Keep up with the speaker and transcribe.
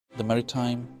The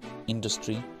maritime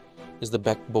industry is the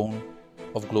backbone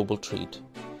of global trade,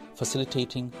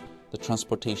 facilitating the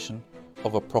transportation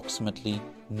of approximately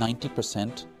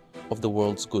 90% of the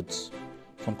world's goods,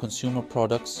 from consumer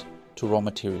products to raw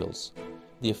materials.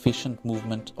 The efficient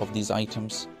movement of these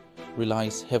items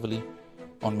relies heavily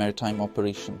on maritime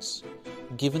operations.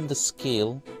 Given the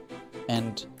scale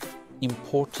and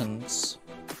importance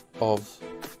of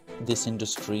this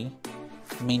industry,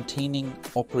 maintaining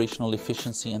operational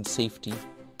efficiency and safety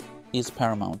is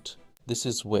paramount. This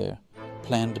is where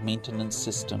planned maintenance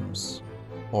systems,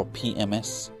 or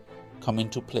PMS, come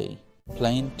into play.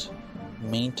 Planned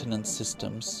maintenance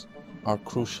systems are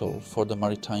crucial for the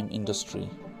maritime industry,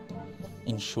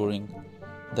 ensuring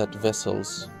that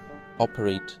vessels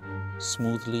operate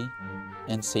smoothly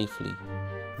and safely.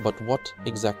 But what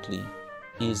exactly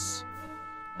is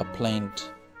a planned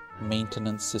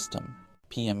maintenance system?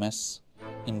 PMS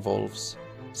involves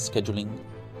scheduling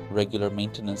regular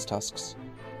maintenance tasks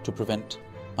to prevent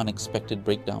unexpected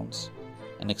breakdowns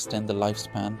and extend the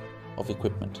lifespan of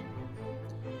equipment.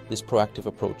 This proactive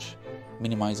approach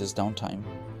minimizes downtime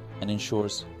and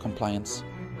ensures compliance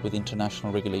with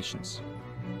international regulations.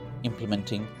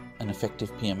 Implementing an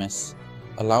effective PMS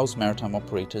allows maritime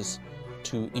operators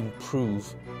to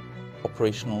improve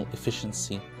operational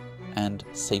efficiency and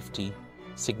safety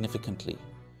significantly.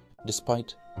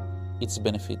 Despite its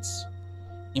benefits,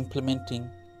 implementing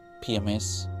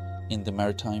PMS in the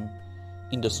maritime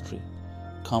industry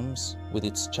comes with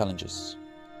its challenges.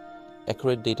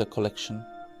 Accurate data collection,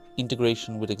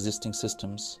 integration with existing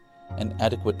systems, and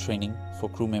adequate training for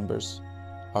crew members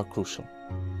are crucial.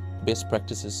 Best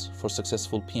practices for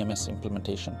successful PMS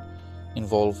implementation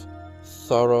involve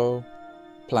thorough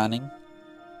planning,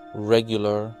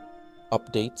 regular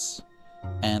updates,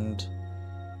 and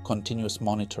continuous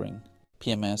monitoring.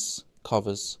 PMS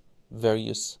covers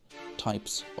various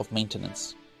types of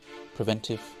maintenance: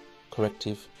 preventive,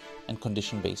 corrective, and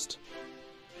condition-based.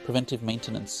 Preventive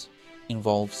maintenance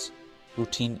involves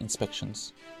routine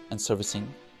inspections and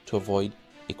servicing to avoid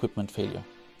equipment failure.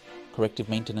 Corrective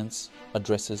maintenance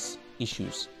addresses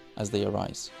issues as they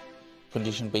arise.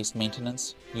 Condition-based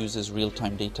maintenance uses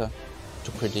real-time data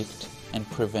to predict and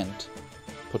prevent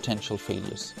potential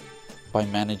failures. By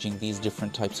managing these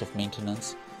different types of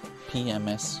maintenance,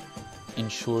 PMS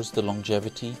ensures the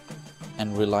longevity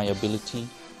and reliability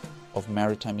of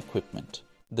maritime equipment.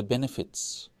 The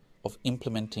benefits of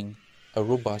implementing a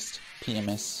robust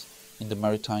PMS in the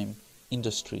maritime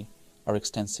industry are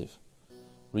extensive.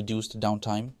 Reduced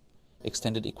downtime,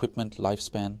 extended equipment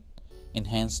lifespan,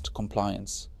 enhanced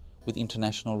compliance with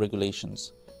international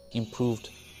regulations, improved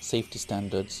safety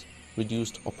standards,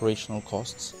 reduced operational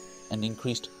costs, and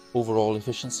increased overall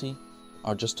efficiency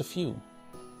are just a few.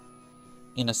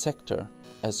 In a sector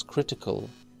as critical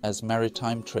as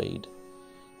maritime trade,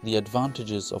 the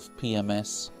advantages of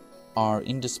PMS are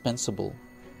indispensable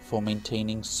for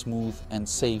maintaining smooth and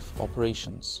safe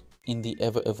operations. In the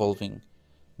ever-evolving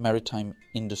maritime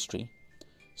industry,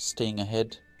 staying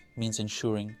ahead means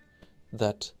ensuring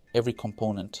that every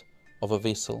component of a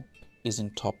vessel is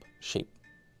in top shape.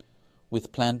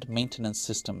 With planned maintenance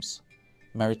systems,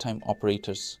 maritime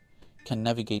operators can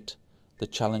navigate the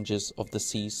challenges of the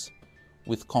seas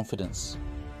with confidence,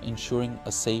 ensuring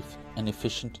a safe and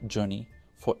efficient journey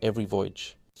for every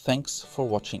voyage. Thanks for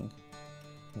watching.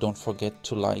 Don't forget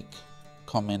to like,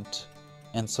 comment,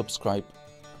 and subscribe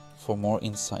for more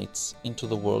insights into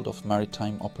the world of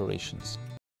maritime operations.